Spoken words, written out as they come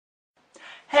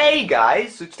Hey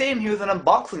guys, so today I'm here with an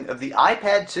unboxing of the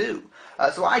iPad 2.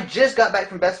 So I just got back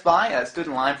from Best Buy, stood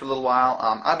in line for a little while.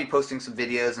 I'll be posting some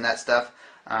videos and that stuff.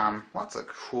 Lots of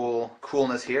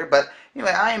coolness here. But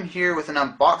anyway, I am here with an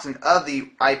unboxing of the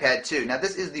iPad 2. Now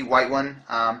this is the white one.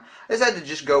 I decided to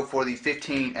just go for the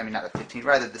 16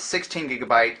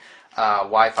 gigabyte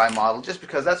Wi-Fi model, just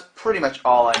because that's pretty much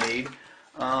all I need.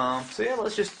 So yeah,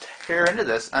 let's just tear into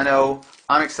this. I know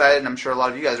I'm excited, and I'm sure a lot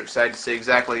of you guys are excited to see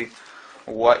exactly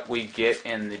what we get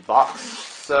in the box.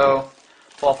 So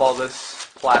pull off all this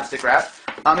plastic wrap.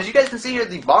 As you guys can see here,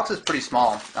 the box is pretty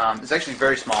small. It's actually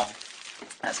very small.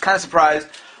 I was kind of surprised,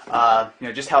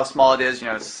 just how small it is.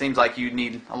 It seems like you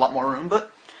need a lot more room,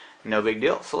 but no big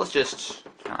deal. So let's just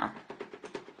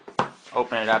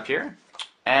open it up here,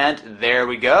 and there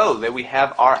we go. There we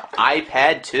have our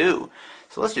iPad 2.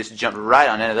 So let's just jump right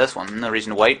on into this one. No reason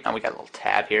to wait. We got a little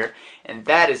tab here, and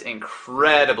that is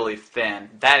incredibly thin.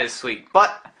 That is sweet.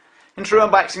 But in true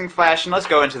unboxing fashion, let's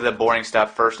go into the boring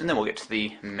stuff first, and then we'll get to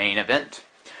the main event.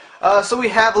 So we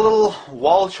have a little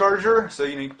wall charger, so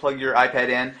you can plug your iPad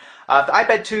in. If the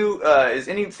iPad 2 is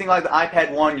anything like the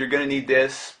iPad 1, you're going to need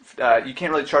this. You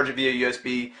can't really charge it via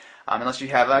USB unless you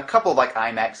have a couple of like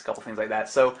iMacs, a couple things like that.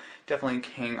 So definitely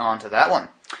hang on to that one.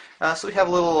 So we have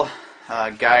a little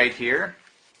guide here.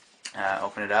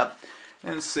 Open it up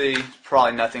and see,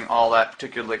 probably nothing all that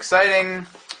particularly exciting.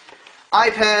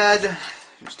 iPad,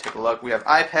 just take a look. We have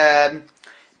iPad,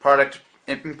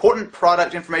 important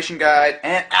product information guide,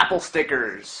 and Apple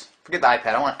stickers. Forget the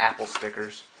iPad, I want Apple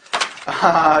stickers.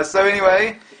 So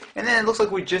anyway, and then it looks like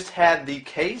we just had the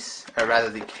case, or rather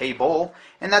the cable,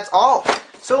 and that's all.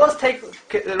 So let's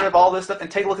get rid of all this stuff and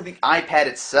take a look at the iPad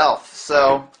itself.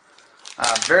 So,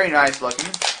 very nice looking.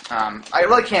 I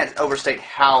really can't overstate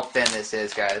how thin this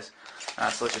is, guys.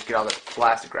 So let's just get all the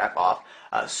plastic wrap off.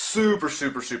 Super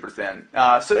thin.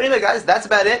 So anyway, guys, that's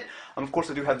about it. Of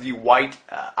course, I do have the white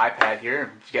iPad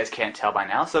here, if you guys can't tell by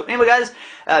now. So anyway, guys,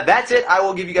 that's it. I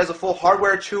will give you guys a full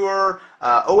hardware tour,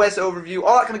 OS overview,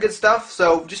 all that kind of good stuff.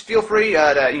 So just feel free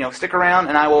to stick around,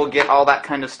 and I will get all that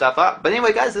kind of stuff up. But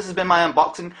anyway, guys, this has been my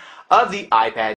unboxing of the iPad.